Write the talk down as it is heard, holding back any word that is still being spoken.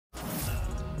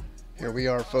Here we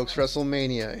are, folks,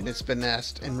 WrestleMania, and it's been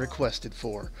asked and requested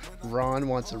for. Ron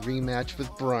wants a rematch with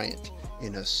Bryant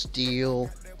in a steel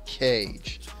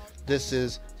cage. This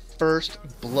is first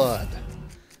blood.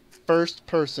 First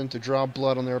person to draw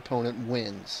blood on their opponent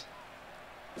wins.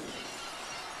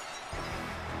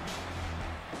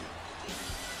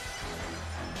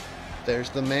 There's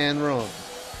the man Ron.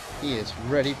 He is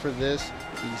ready for this.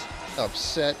 He's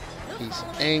upset. He's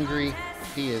angry.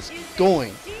 He is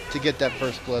going to get that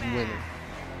first blood winner.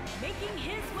 Making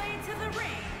his way to the ring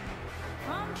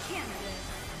from Kansas,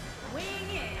 weighing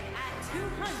in at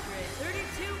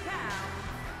 232 pounds,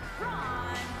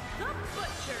 Ron the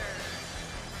Butcher.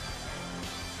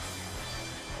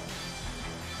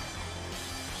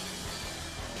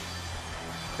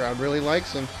 Crowd really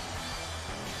likes him.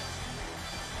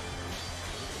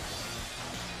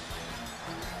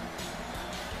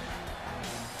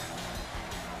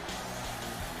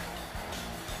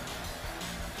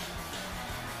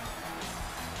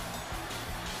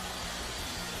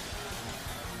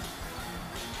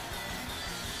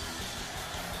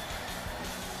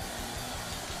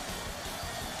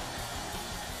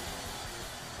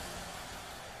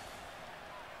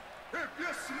 If you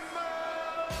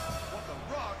smell what the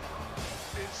Rock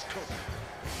is cooking.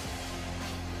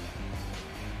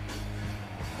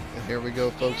 And here we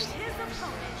go, folks. And his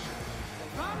opponent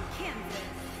from Kansas,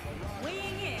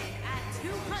 weighing in at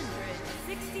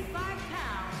 265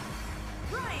 pounds,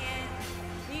 Bryant,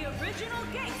 the original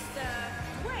gangster,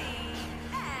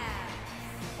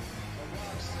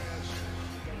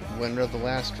 Winner of the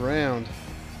last round.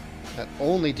 Not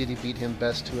only did he beat him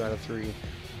best 2 out of 3,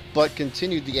 but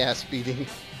continued the ass beating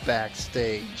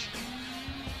backstage.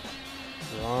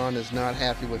 Ron is not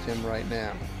happy with him right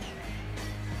now.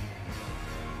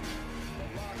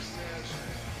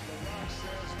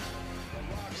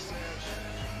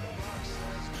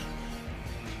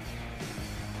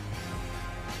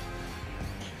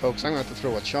 Folks, I'm going to have to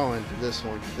throw a chaw in for this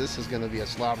one. This is going to be a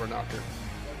slobber knocker.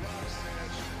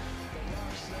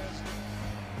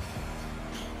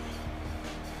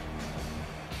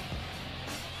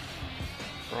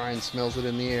 Ryan smells it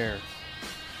in the air.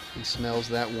 He smells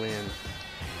that win.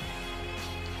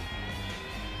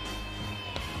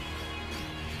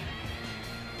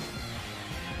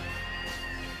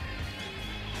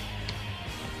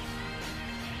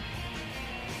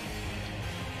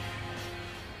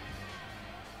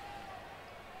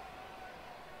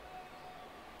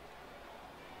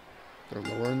 They're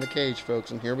lowering the cage,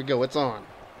 folks, and here we go. It's on.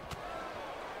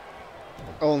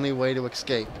 The only way to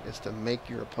escape is to make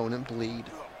your opponent bleed.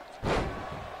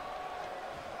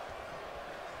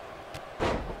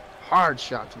 Hard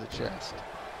shot to the chest.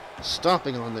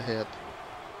 Stomping on the hip.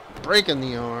 Breaking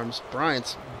the arms.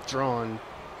 Bryant's drawn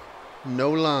no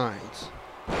lines.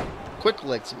 Quick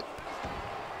leg sweep.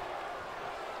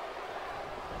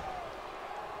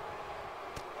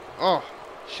 Oh,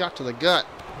 shot to the gut.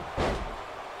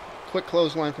 Quick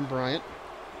clothesline from Bryant.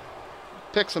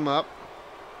 Picks him up.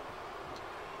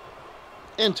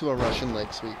 Into a Russian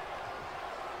leg sweep.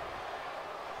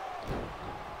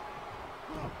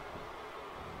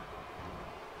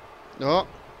 Oh,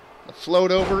 the float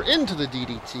over into the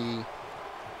DDT.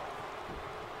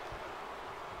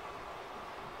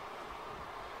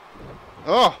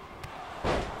 Oh,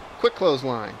 quick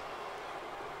clothesline.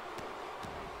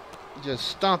 Just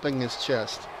stomping his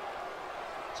chest.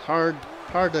 It's hard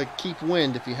to keep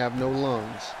wind if you have no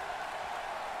lungs.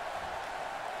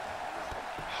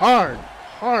 Hard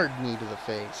knee to the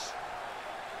face.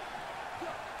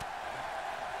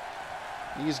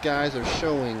 These guys are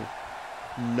showing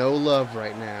no love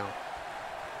right now.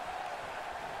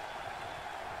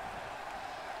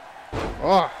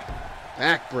 Oh,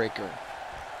 backbreaker.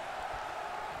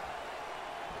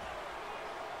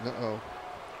 Uh-oh.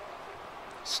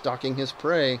 Stalking his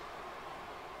prey.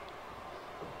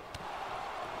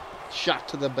 Shot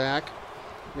to the back.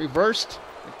 Reversed.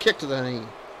 A kick to the knee.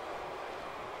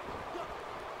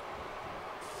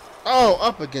 Oh,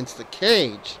 up against the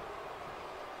cage.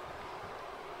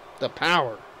 The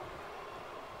power.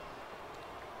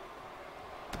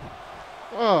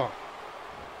 Oh.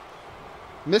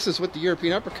 Misses with the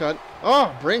European uppercut.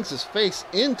 Oh, brings his face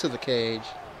into the cage.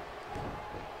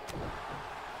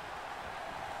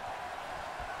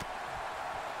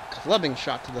 Clubbing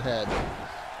shot to the head.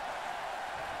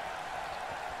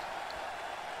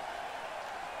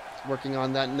 Working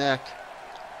on that neck.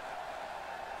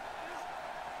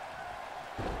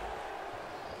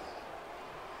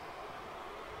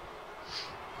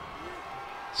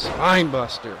 Spine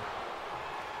buster.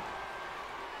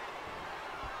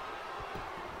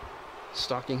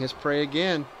 Stalking his prey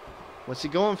again. What's he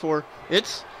going for?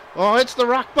 It's Oh, it's the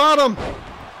rock bottom.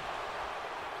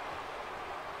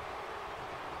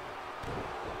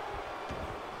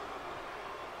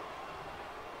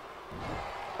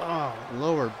 Oh,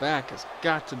 lower back has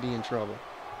got to be in trouble.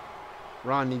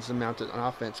 Ron needs to mount it on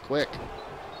offense quick.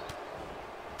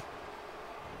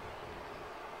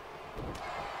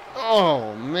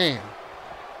 Oh, man.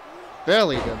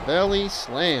 Belly to belly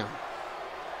slam.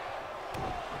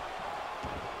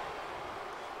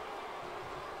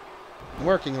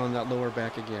 Working on that lower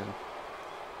back again.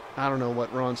 I don't know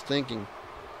what Ron's thinking.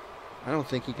 I don't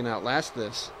think he can outlast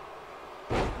this.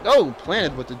 Oh,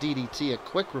 planted with the DDT, a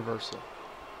quick reversal.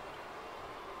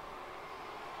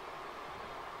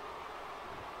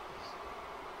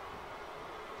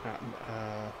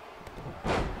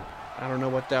 I don't know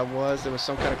what that was. There was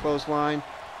some kind of clothesline.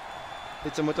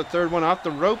 Hits him with the third one off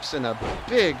the ropes and a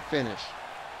big finish.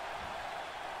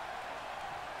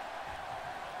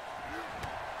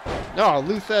 Oh,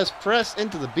 Luthez press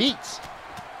into the beats.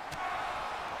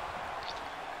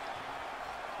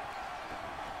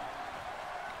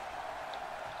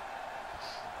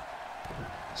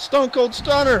 Stone Cold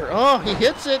Stunner. Oh, he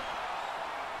hits it.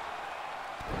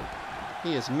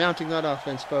 He is mounting that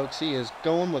offense, folks. He is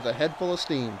going with a head full of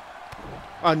steam.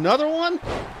 Another one?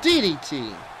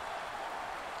 DDT.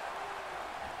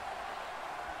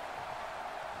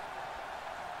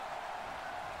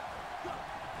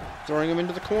 Throwing him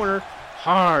into the corner.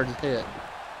 Hard hit.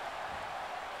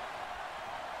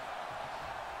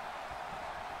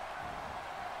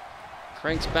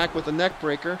 Cranks back with the neck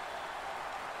breaker.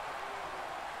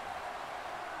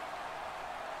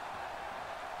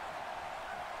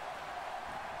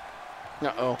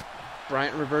 Uh-oh.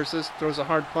 Bryant reverses, throws a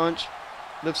hard punch,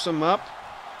 lifts him up.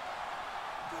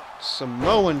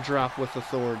 Samoan drop with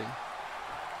authority.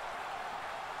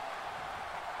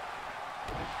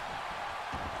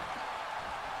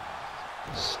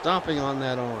 Stomping on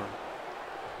that arm.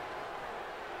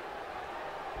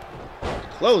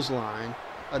 Clothesline.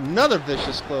 Another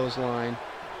vicious clothesline.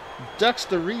 Ducks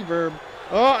the reverb.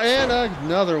 Oh, and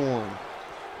another one.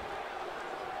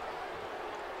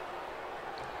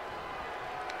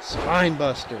 Spine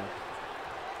buster.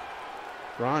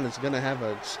 Ron is going to have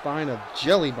a spine of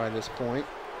jelly by this point.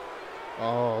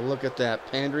 Oh, look at that.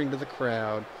 Pandering to the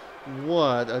crowd.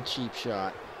 What a cheap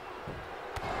shot.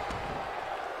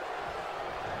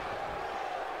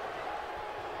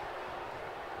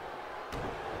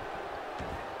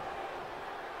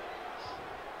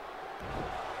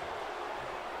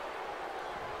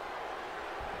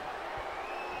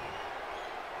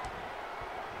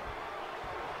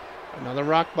 Another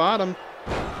rock bottom.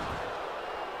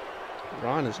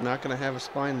 Ron is not going to have a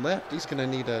spine left. He's going to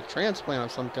need a transplant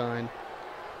of some kind.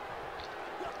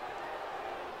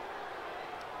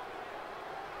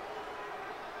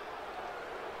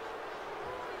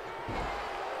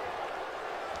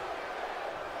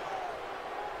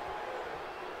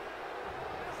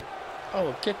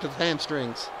 Oh, kick to the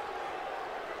hamstrings.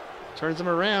 Turns him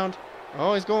around.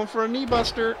 Oh, he's going for a knee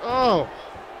buster. Oh.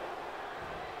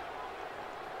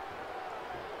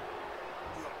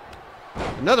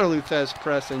 Another Luthez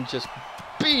press and just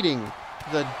beating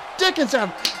the dickens out.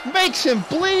 Makes him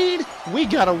bleed. We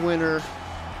got a winner.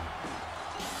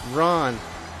 Ron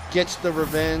gets the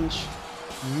revenge.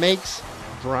 Makes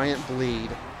Bryant bleed.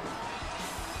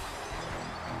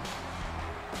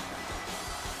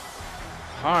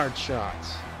 Hard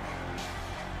shots.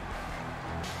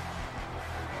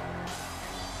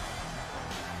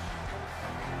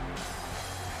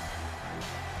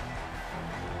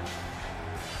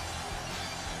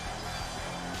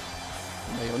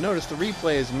 Now you'll notice the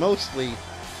replay is mostly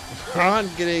Ron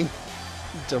getting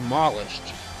demolished,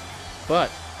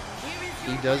 but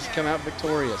he does come out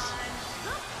victorious.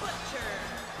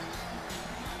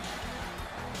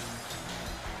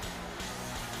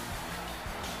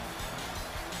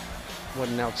 What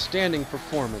an outstanding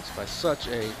performance by such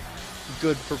a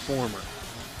good performer.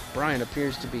 Bryant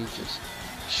appears to be just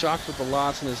shocked with the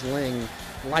loss in his ring,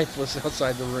 lifeless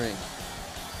outside the ring.